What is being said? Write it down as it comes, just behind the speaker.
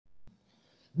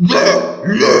The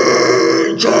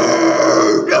Legion of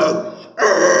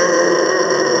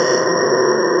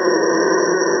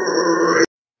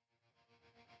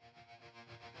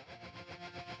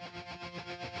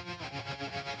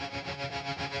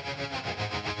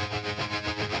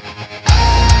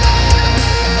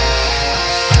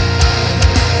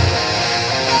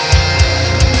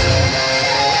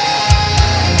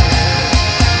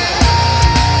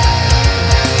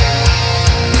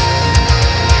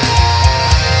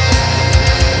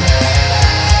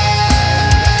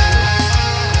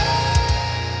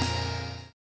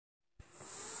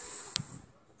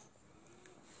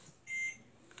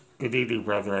Good evening,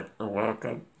 brethren, and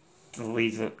welcome to the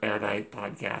Legion of Adonai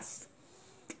podcast.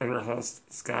 I'm your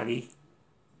host, Scotty,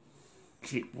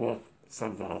 Cheap Wolf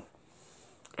Sunval.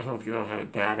 I hope you all had a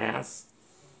badass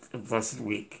and blessed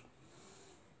week.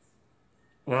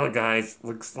 Well, guys,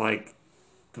 looks like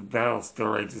the battle still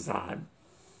rages on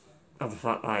the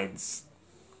front lines.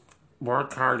 More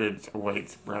carnage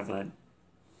awaits, brethren.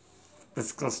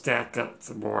 Let's go stack up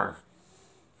some more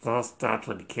false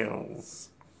doctrine kills.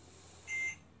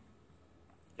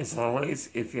 As always,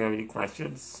 if you have any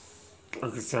questions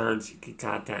or concerns, you can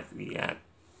contact me at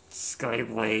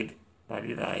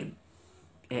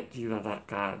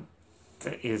scottyblade99@gmail.com.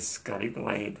 That is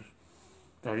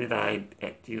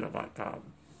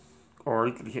scottyblade99@gmail.com. Or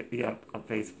you can hit me up on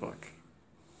Facebook.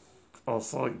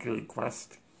 Also, you can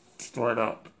request to join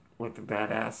up with the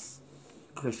Badass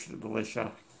Christian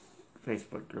Militia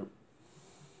Facebook group.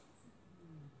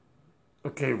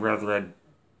 Okay, brethren.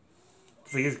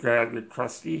 Please grab your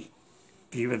trusty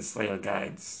Demon Slayer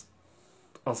guides,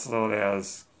 also known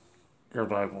as your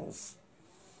Bibles.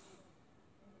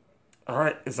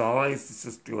 Alright, as always,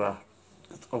 let's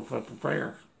open up a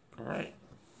prayer. Alright.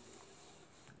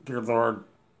 Dear Lord,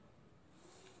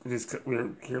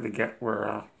 we're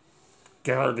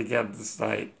gathered again this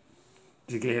night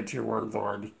to get into your word,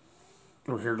 Lord.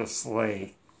 We're here to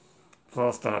slay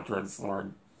false doctrines,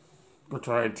 Lord. We're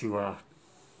trying to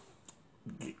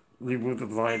remove the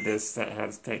blindness that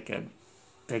has taken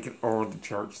over the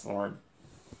church, Lord.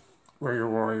 We're your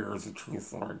warriors of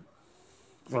truth, Lord.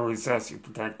 Lord, we ask you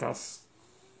protect us.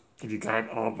 Can you guide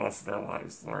all of us in our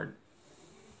lives, Lord?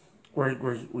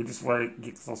 We just want to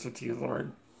get closer to you,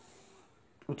 Lord.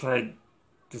 We're trying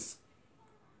to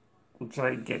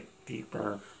get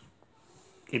deeper.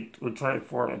 We're trying to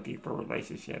form a deeper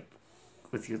relationship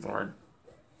with you, Lord.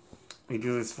 We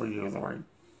do this for you, Lord.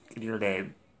 In your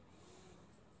name.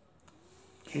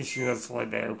 Yeshua's one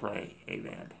name, I pray.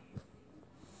 Amen.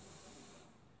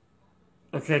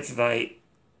 Okay,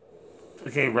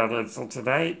 brethren, so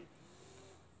tonight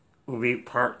will be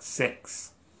part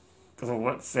 6. Because of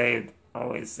once saved,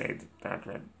 always saved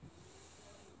doctrine.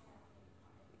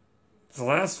 So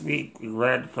last week we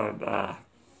read from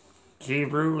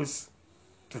Hebrews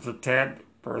chapter 10,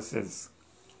 verses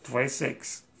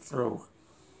 26 through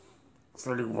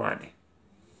 31.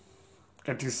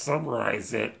 And to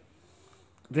summarize it,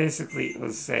 basically it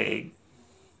was saying,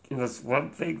 it was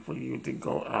one thing for you to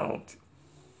go out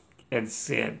and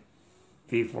sin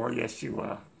before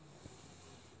Yeshua.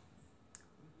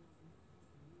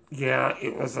 Yeah,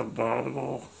 it was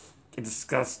abominable and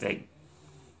disgusting,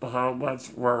 but how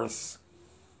much worse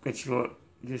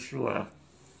Yeshua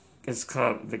has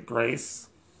come. The grace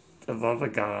and love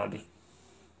of God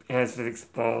has been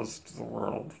exposed to the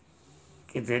world.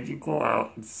 And then you go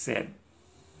out and sin.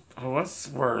 How much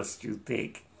worse do you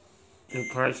think the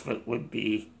punishment would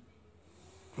be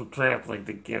for trampling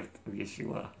the gift of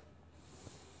Yeshua?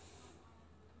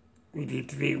 We need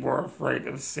to be more afraid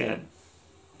of sin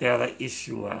now that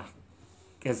Yeshua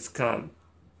has come.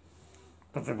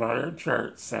 But the modern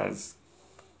church says,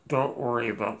 don't worry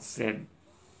about sin.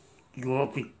 You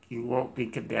won't be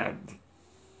condemned.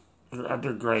 You're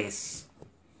under grace.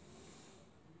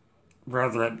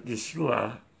 Brethren,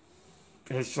 Yeshua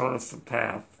has shown us the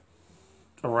path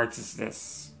of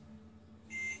righteousness,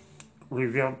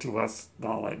 revealed to us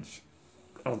knowledge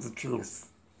of the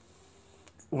truth.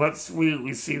 Once we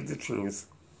receive the truth,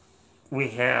 we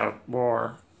have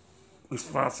more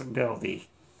responsibility.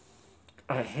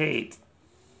 I hate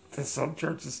that some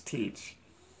churches teach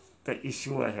that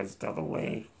Yeshua has done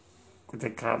away with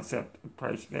the concept of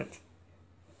punishment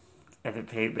and the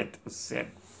payment of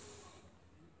sin.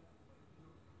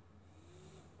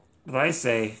 But I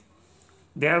say,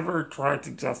 never try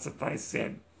to justify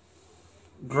sin.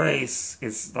 Grace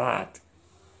is not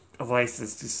a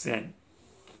license to sin.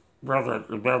 Brethren,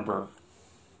 remember,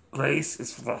 grace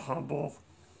is for the humble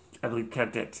and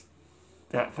repentant,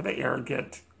 not for the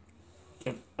arrogant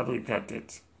and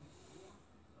unrepentant.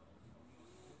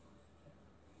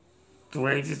 The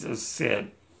wages of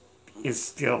sin is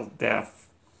still death.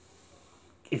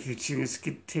 If you choose to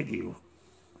continue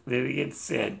living in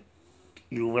sin,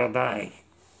 you will die.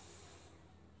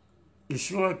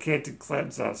 Yeshua came to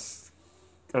cleanse us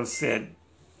of sin,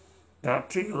 not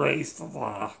to erase the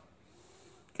law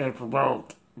and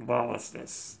promote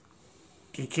lawlessness.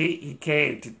 He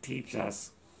came to teach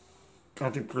us how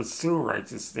to pursue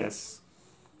righteousness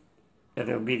and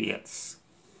obedience.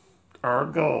 Our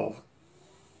goal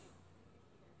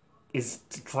is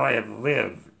to try and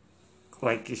live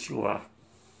like Yeshua,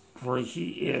 for he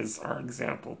is our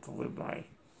example to live by.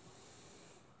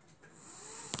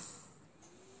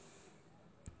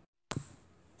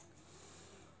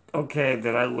 Okay,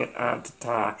 then I went on to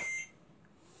talk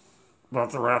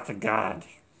about the wrath of God.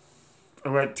 I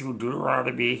went to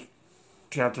Deuteronomy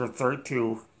chapter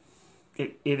 32.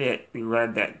 In it, we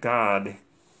read that God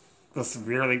will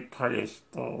severely punish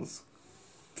those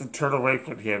to turn away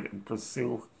from him and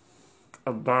pursue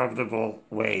abominable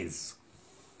ways,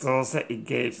 those that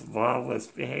engage in lawless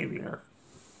behavior.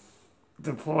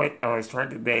 The point I was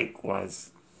trying to make was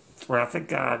the wrath of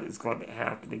God is going to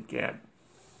happen again,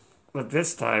 but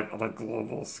this time on a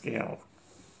global scale,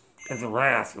 and the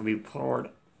wrath will be poured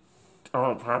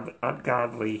all upon the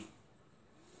ungodly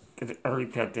and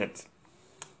unrepentant.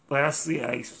 Lastly,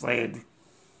 I explained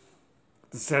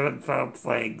the sevenfold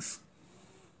plagues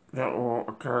that will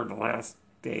occur in the last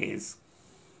days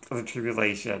of the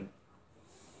tribulation,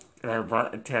 and I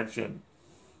brought attention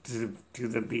to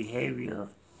the behavior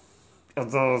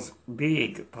of those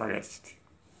being punished.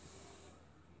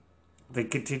 They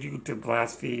continued to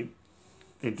blaspheme.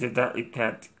 They did not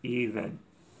repent even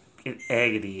in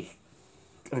agony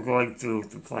of going through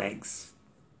the plagues.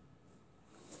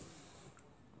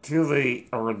 Truly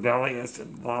a rebellious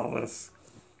and lawless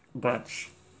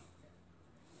bunch.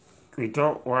 We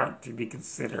don't want to be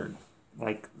considered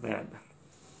like them.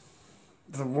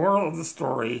 The moral of the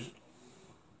story,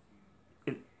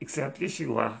 accept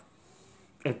Yeshua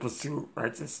and pursue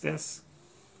righteousness,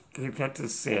 repent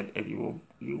of sin, and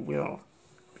you will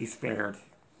be spared.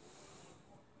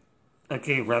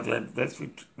 Okay, brethren, let's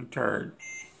return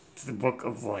to the book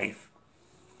of life.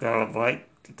 Now I'd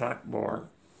like to talk more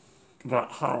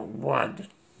about how one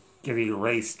can be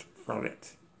erased from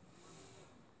it.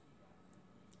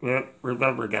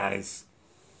 Remember, guys,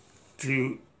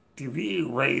 to be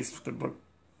erased from the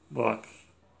book,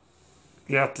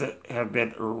 you have to have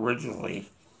been originally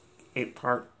a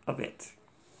part of it.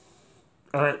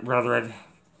 Alright, brethren,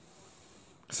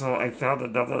 so I found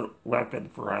another weapon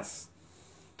for us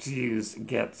to use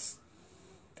against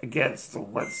the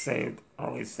once saved,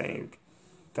 always saved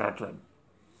doctrine.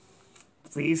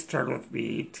 Please turn with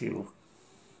me to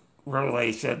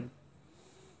Revelation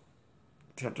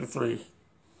chapter 3,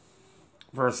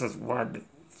 verses 1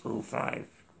 through 5.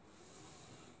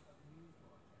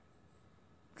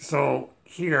 So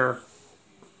here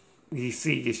we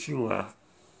see Yeshua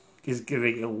is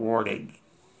giving a warning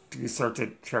to a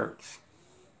certain church.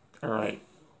 Alright,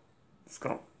 let's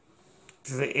go.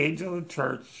 To the angel of the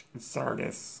church in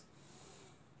Sardis.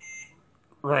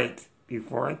 Right,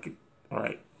 before I could...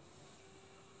 Alright.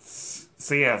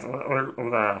 So yes,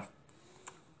 we'll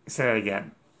say it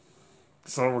again.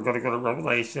 So we're going to go to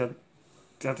Revelation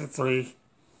chapter 3,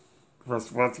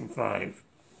 verse 1 through 5.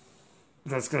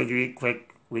 That's going to give you a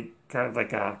quick, kind of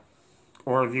like a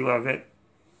overview of it.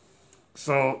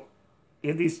 So,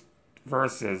 in these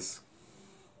verses,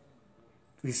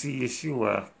 we see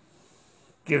Yeshua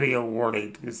giving a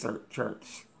warning to his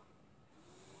church.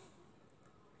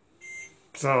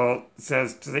 So, it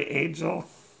says, to the angel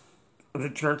of the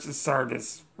church of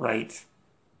Sardis, write,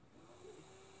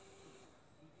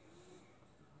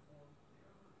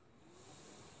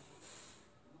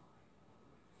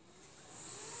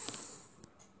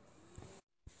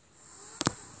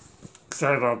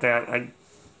 sorry about that. I'm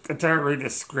trying to read the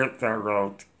script I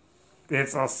wrote.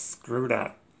 It's all screwed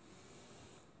up.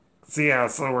 So yeah,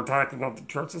 so we're talking about the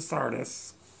church of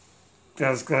Sardis. I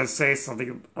was going to say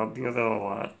something, I'll do a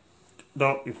little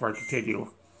note before I continue.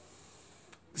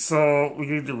 So we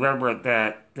need to remember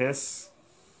that this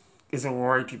is a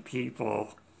warning to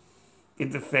people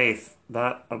in the faith,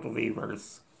 not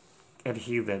unbelievers and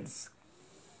heathens.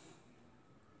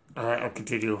 Alright, I'll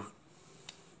continue.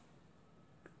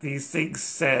 These things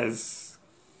says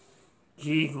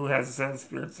he who has the 7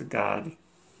 spirits of God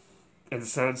and the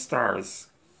 7 stars.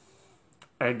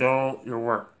 I know your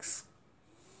works,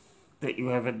 that you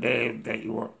have a name, that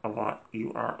you are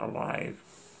alive,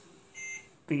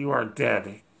 that you are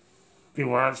dead. Be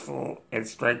watchful and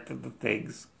strengthen the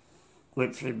things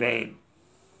which remain,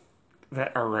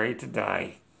 that are ready to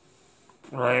die.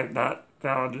 For I have not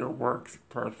found your works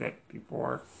perfect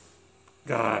before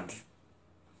God.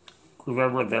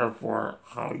 Remember, therefore,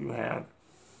 how you have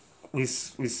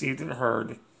received and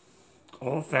heard,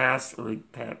 hold fast and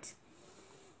repent.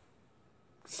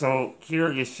 So here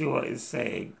Yeshua is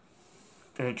saying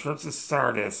that the church of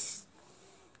Sardis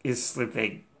is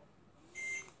slipping.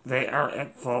 They are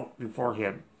at fault before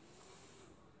him.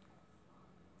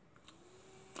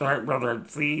 All right, brethren,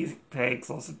 please pay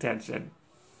close attention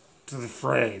to the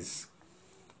phrase,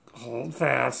 hold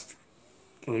fast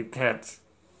and repent.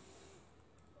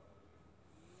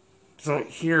 So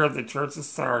here the church of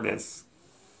Sardis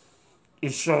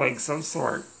is showing some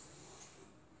sort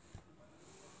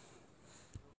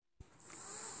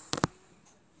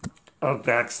of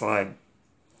backslide.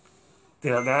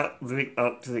 They are not living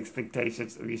up to the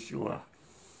expectations of Yeshua.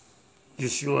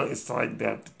 Yeshua is telling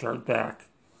them to turn back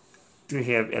to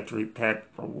him and to repent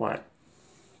from what?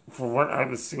 For what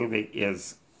I'm assuming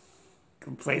is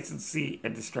complacency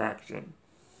and distraction.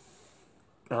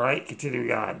 Alright,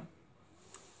 continuing on.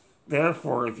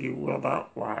 Therefore, if you will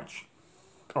not watch,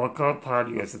 I will come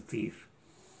upon you as a thief,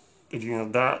 and you will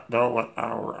not know what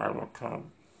hour I will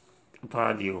come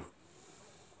upon you.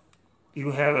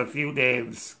 You have a few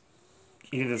names,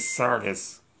 even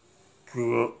Sardis,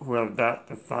 who have not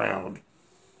defiled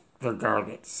their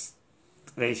garments.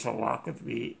 They shall walk with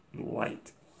me in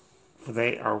white, for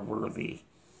they are worthy.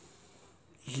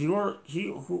 He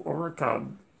who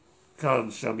overcomes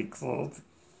shall be clothed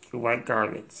in white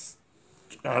garments.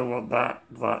 I will not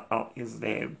blot out his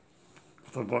name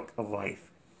from the book of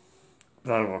life,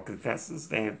 but I will confess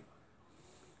his name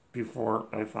before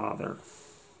my Father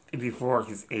and before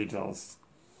his angels.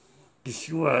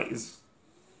 Yeshua is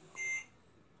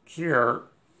here.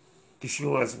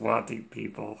 Yeshua is wanting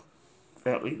people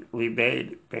that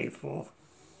remain faithful.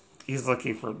 He's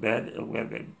looking for men and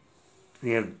women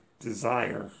who have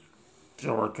desire to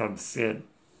overcome sin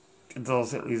and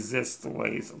those that resist the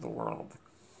ways of the world.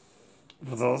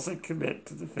 For those that commit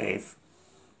to the faith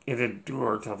and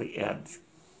endure till the end,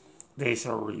 they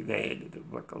shall remain in the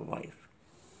book of life.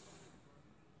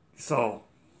 So,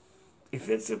 if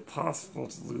it's impossible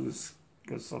to lose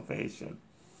your salvation,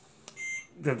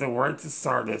 then the word to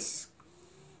Sardis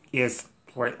is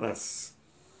pointless.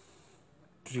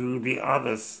 To be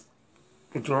honest,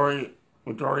 majority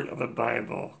of the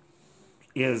Bible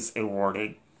is a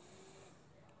warning.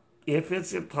 If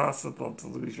it's impossible to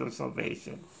lose your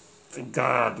salvation, then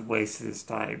God wasted his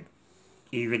time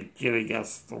even giving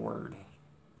us the word.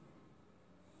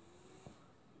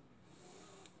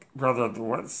 Brother, the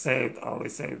once saved,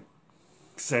 always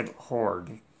saved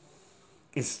horde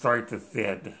is starting to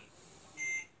thin.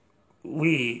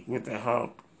 We, with the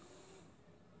help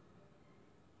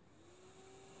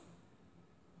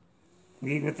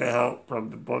from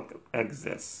the book of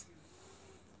Exodus,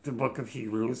 the book of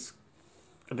Hebrews,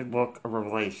 and the book of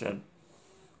Revelation,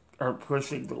 are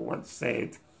pushing the once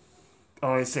saved,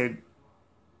 always saved,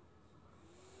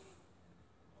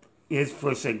 is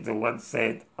pushing the once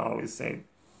saved, always saved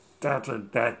doctrine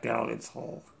back down its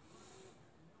hole.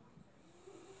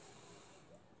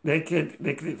 Making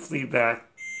it flee back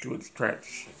to its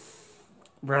trench.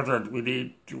 Brethren, we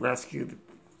need to rescue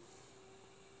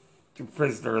the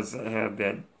prisoners that have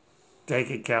been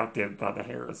taken captive by the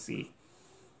heresy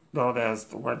known as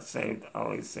the once saved,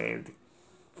 always saved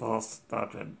false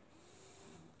doctrine.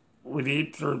 We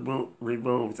need to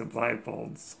remove the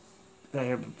blindfolds that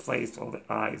have been placed on the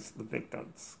eyes of the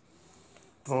victims.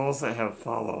 Those that have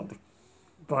followed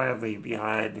blindly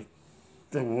behind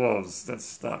the wolves that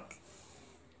stuck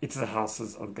into the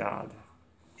houses of God.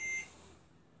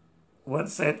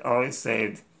 Once saved, always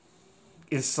saved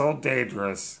is so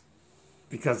dangerous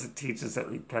because it teaches that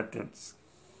repentance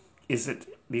isn't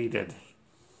needed.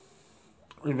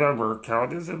 Remember,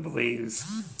 Calvinism believes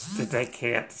that they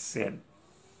can't sin.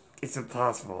 It's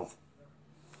impossible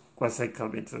once they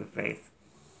come into the faith.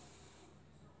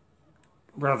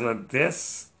 Brethren,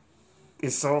 this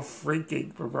is so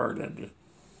freaking perverted.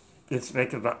 It's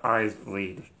making my eyes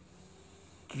bleed.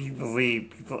 Can you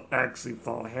believe people actually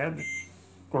fall head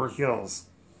or heels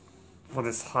for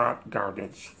this hot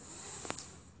garbage?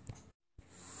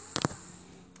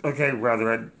 Okay,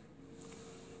 brethren,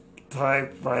 time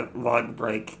for a long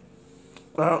break.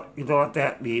 Well, you know what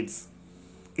that means.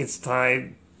 It's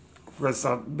time for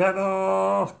some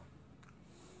metal.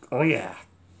 Oh yeah.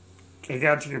 Get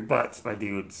out to your butts, my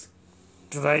dudes.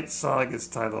 Tonight's song is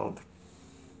titled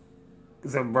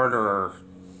The Murderer,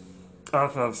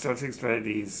 off of Stone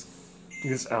Trinity's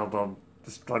newest album,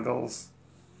 The Struggles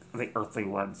of the Earthly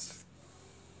Ones.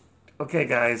 Okay,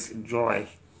 guys, enjoy.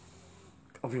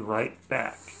 I'll be right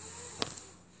back.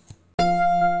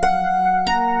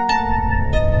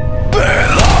 Beloved,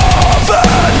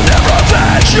 never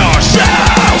avenge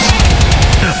yourselves.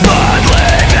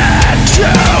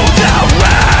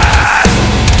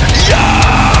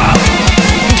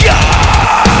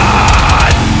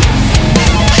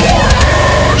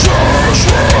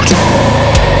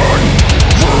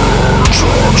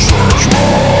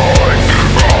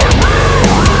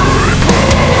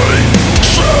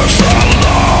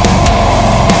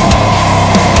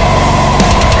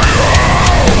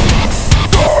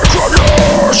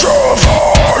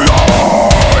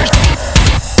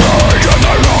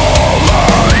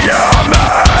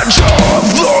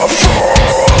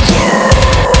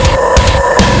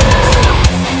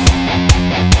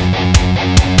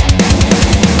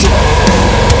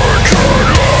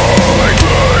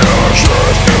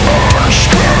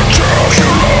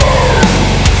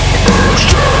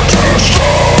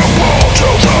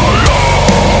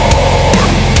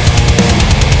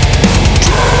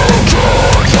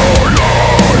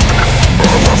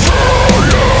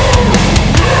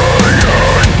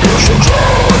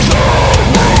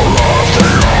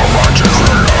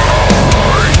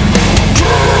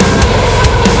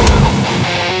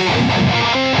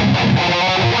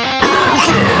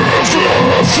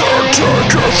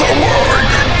 taketh away.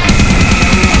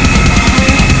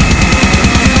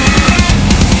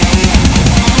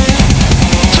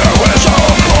 There is a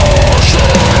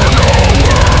portion of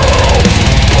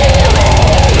for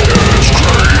all his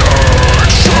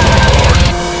creation.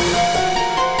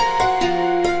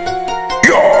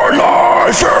 Your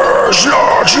life is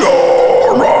not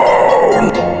your own,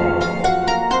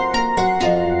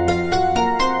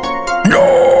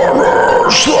 nor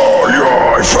is the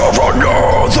life of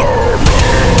another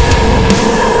man.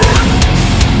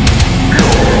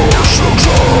 Yours to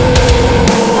take,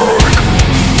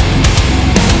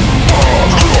 of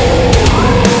glory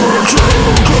to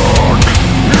God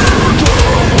in the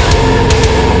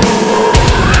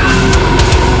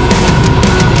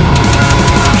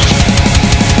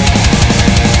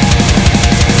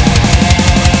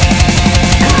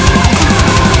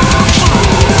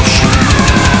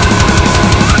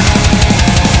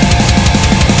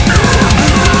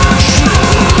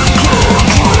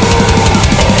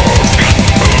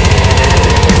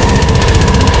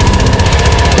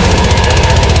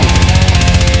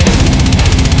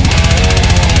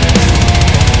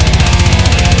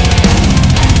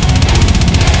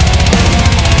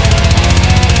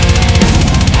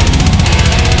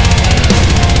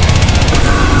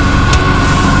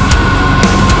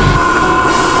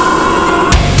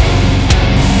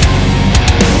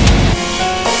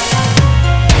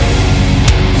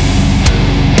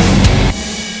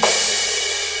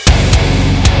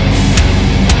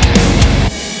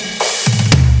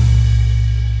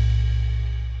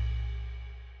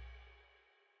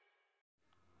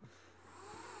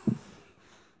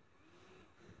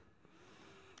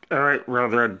Alright,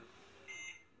 brethren.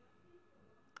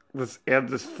 Let's end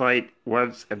this fight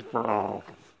once and for all.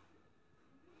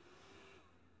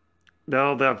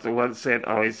 Know that the once said,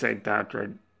 always said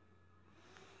doctrine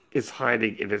is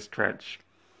hiding in his trench.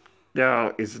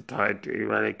 Now is the time to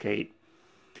eradicate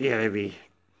the enemy.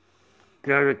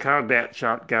 We're going to combat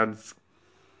shotguns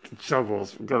and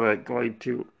shovels. We're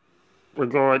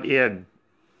going in.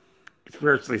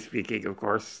 Spiritually speaking, of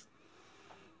course.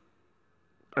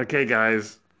 Okay,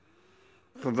 guys.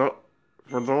 For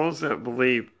those that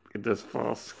believe in this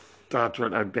false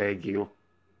doctrine, I beg you,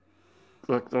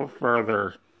 look no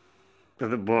further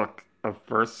than the book of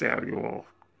 1 Samuel,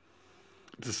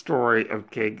 the story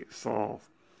of King Saul,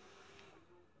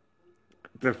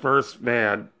 the first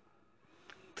man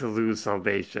to lose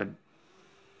salvation.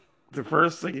 The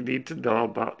first thing you need to know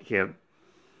about him,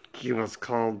 he was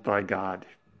called by God.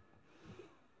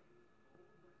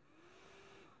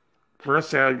 1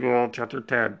 Samuel chapter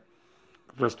 10,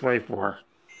 verse 24.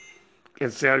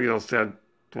 And Samuel said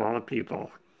to all the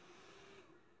people,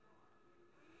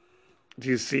 do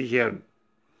you see him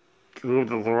whom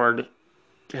the Lord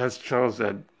has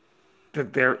chosen,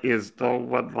 that there is no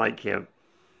one like him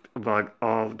among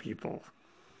all the people?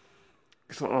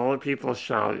 So all the people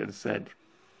shouted and said,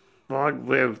 long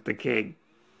live the king.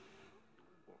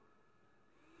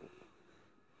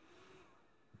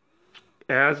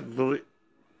 As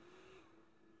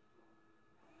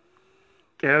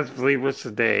believers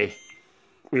today,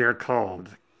 we are called.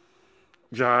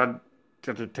 John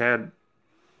chapter 10,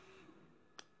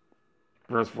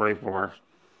 verse 44.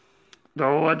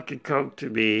 No one can come to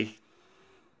me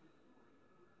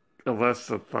unless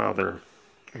the Father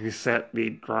who sent me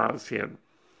draws him.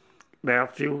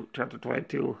 Matthew chapter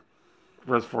 22,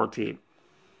 verse 14.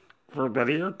 For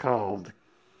many are called,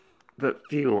 but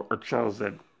few are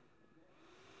chosen.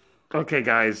 Okay,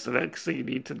 guys, the next thing you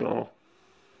need to know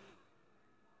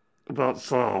about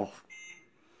Saul.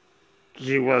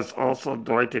 He was also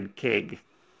anointed king,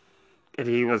 and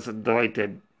he was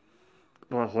anointed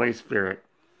by the Holy Spirit.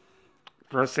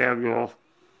 1 Samuel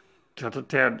chapter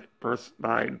 10, verse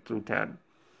 9 through 10.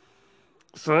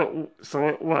 So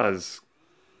it was,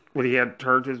 when he had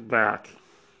turned his back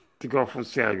to go from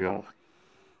Samuel,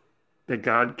 that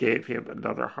God gave him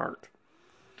another heart.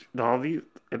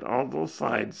 And all those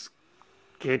signs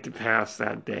came to pass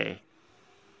that day.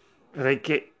 And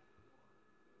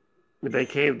when they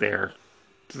came there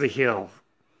to the hill,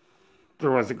 there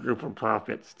was a group of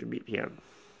prophets to meet him.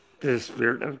 The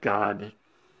Spirit of God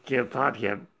came upon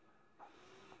him,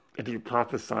 and he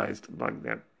prophesied among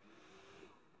them.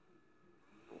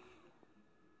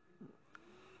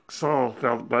 Saul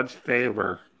found much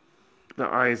favor in the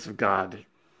eyes of God,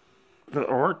 but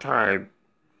over time,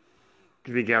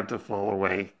 he began to fall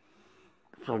away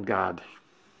from God.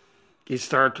 He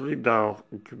started to rebel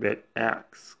and commit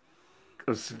acts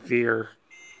of severe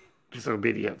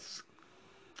disobedience.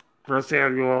 1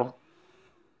 Samuel,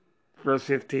 verse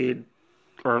 15,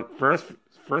 or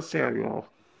 1 Samuel,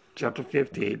 chapter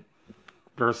 15,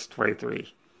 verse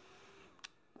 23.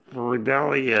 For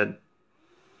rebellion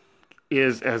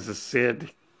is as the sin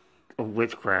of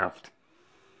witchcraft,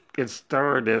 and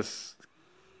stubbornness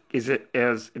is it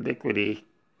as iniquity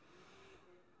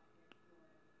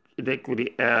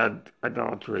and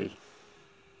idolatry,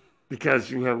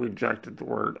 because you have rejected the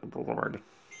word of the Lord.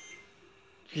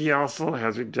 He also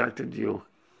has rejected you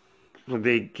from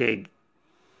being king.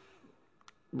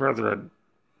 Brethren,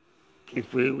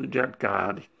 if we reject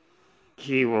God,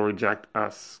 he will reject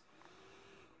us.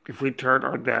 If we turn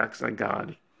our backs on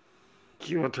God,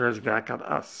 he will turn his back on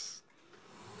us.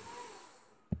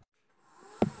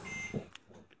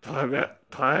 Time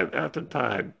after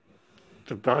time,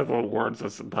 the Bible warns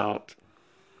us about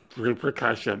the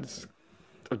repercussions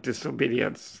of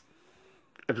disobedience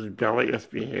and rebellious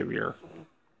behavior.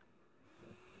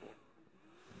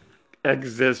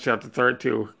 Exodus chapter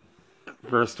 32,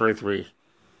 verse 23.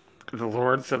 The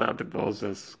Lord said unto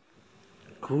Moses,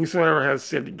 whosoever has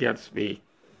sinned against me,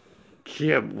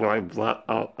 him will I blot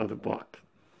out of the book.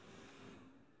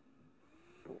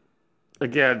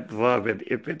 Again, beloved,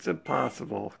 if it's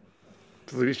impossible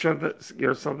to lose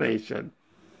your salvation,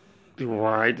 then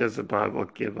why does the Bible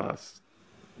give us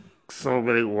so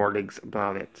many warnings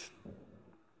about it?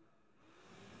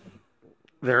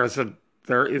 There is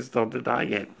no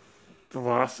denying it. The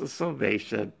loss of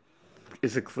salvation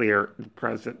is a clear and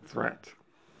present threat.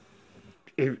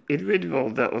 An individual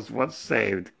that was once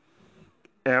saved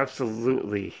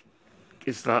absolutely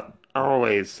is not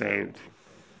always saved.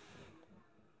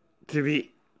 To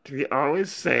be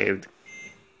always saved,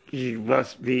 you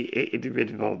must be an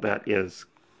individual that is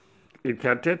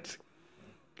repentant,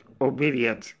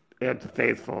 obedient, and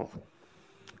faithful.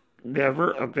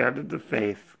 Never abandon the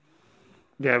faith.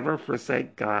 Never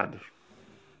forsake God.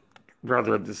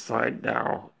 Brethren, decide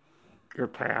now your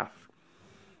path.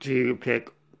 Do you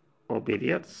pick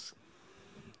obedience,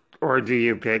 or do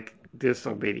you pick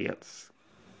disobedience?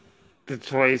 The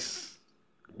choice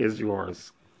is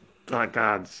yours, not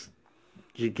God's.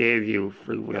 He gave you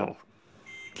free will.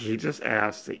 He just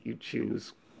asks that you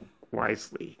choose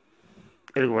wisely.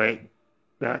 Anyway,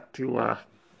 back to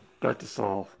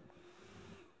Saul.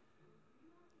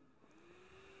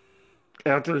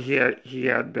 After he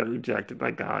had been rejected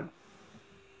by God,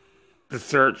 the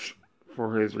search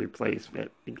for his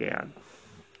replacement began.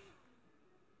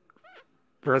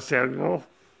 1 Samuel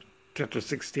chapter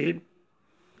 16,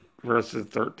 verses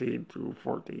 13 through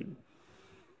 14.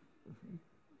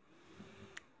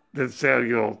 Then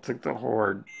Samuel took the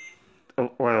horn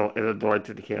of oil and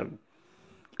anointed him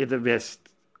in the midst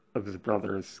of his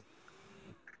brothers.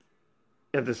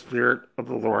 And the Spirit of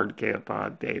the Lord came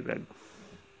upon David.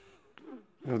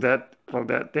 From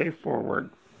that day forward,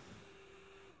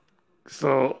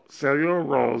 so Samuel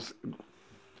rose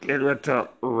and went to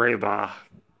Ramah.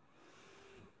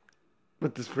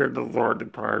 But the Spirit of the Lord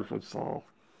departed from Saul,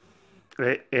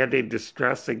 and a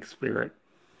distressing spirit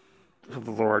from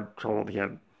the Lord troubled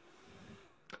him.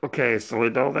 Okay, so we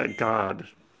know that God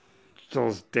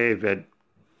chose David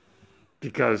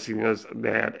because he was a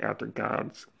man after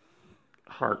God's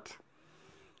heart.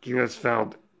 He was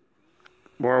found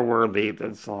more worthy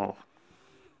than Saul.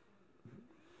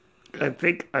 I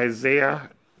think Isaiah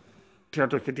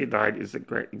chapter 59 is a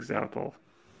great example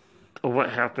of what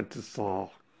happened to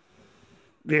Saul.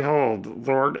 Behold,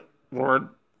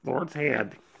 Lord's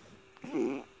hand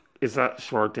is not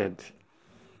shortened,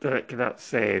 that it cannot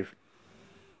save,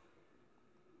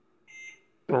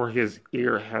 nor his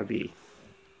ear heavy,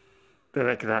 that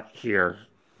it cannot hear.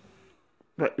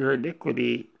 But your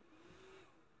iniquities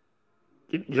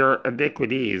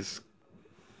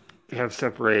have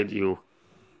separated you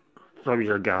from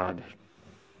your God,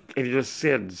 and your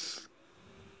sins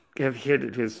have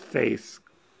hidden his face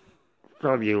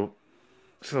from you,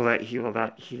 so that he will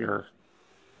not hear.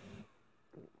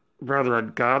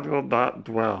 Brethren, God will not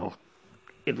dwell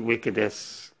in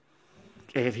wickedness,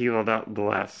 and he will not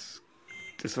bless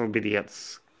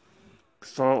disobedience.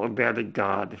 Saul abandoned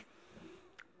God,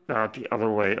 not the other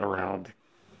way around.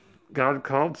 God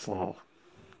called Saul,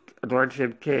 anointed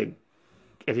him king,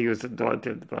 and he was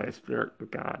anointed by the Spirit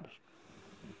of God.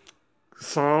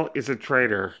 Saul is a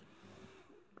traitor,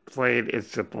 plain and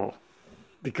simple.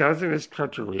 Because of his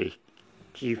treachery,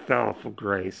 he fell from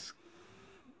grace.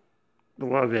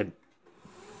 Beloved,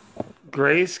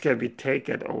 grace can be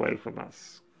taken away from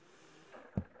us.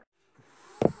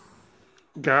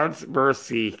 God's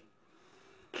mercy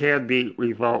can be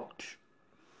revoked.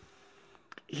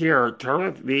 Here, turn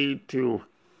with me to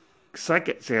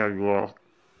 2 Samuel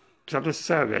chapter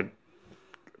 7,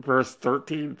 verse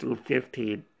 13 through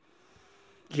 15.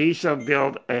 He shall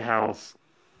build a house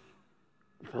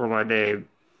for my name.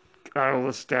 I will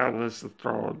establish the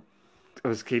throne of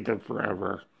his kingdom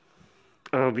forever.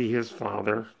 I will be his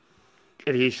father,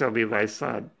 and he shall be my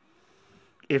son.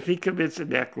 If he commits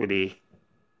iniquity,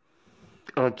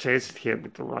 I will chasten him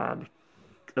with the rod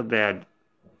of men,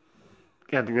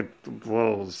 and with the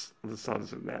blows of the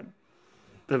sons of men.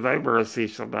 Then my mercy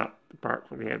shall not depart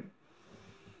from him,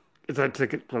 as I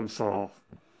took it from Saul,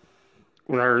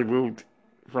 when I removed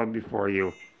from before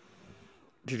you.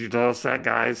 Did you notice that,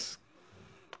 guys?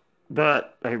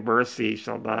 But my mercy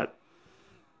shall not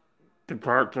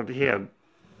depart from him,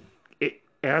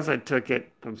 as I took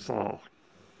it from Saul,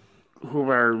 whom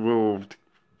I removed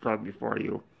from before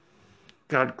you.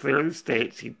 God clearly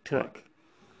states he took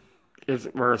his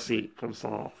mercy from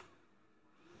Saul.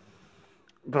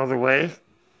 By the way,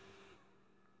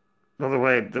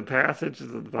 the passage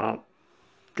is about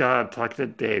God talking to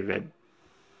David,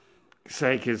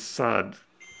 saying his son,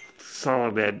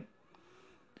 Solomon,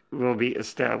 will be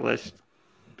established,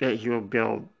 that he will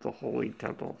build the holy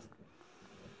temple.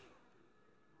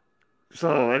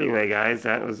 So anyway, guys,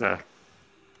 that was a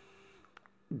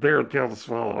bitter pill to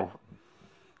swallow.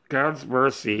 God's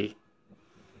mercy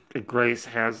and grace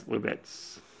has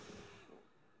limits.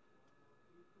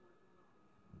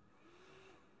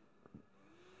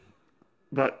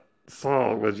 But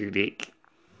Saul was unique.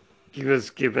 He was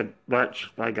given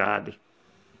much by God,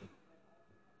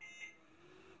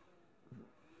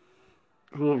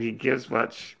 whom he gives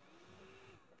much,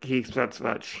 he expects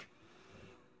much.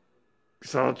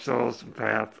 Saul chose the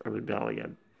path of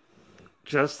rebellion,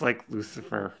 just like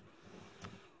Lucifer.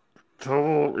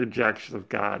 Total rejection of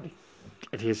God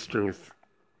and his truth.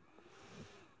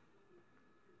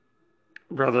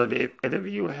 Brother, if any of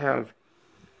you have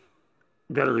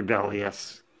been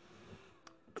rebellious,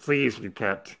 please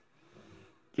repent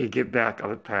and get back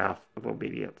on the path of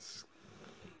obedience.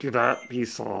 Do not be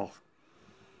Saul.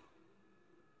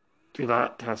 Do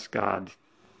not test God.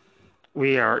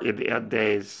 We are in the end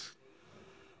days.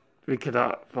 We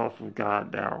cannot fall from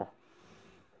God now.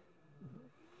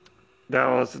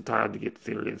 Now is the time to get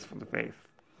serious for the faith.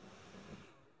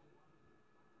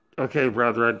 Okay,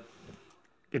 brethren,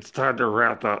 it's time to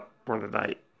wrap up for the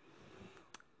night.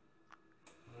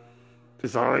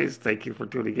 As always, thank you for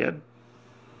tuning in.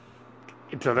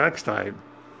 Until next time,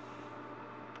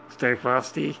 stay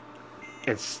frosty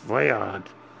and slay on.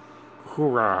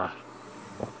 Hoorah!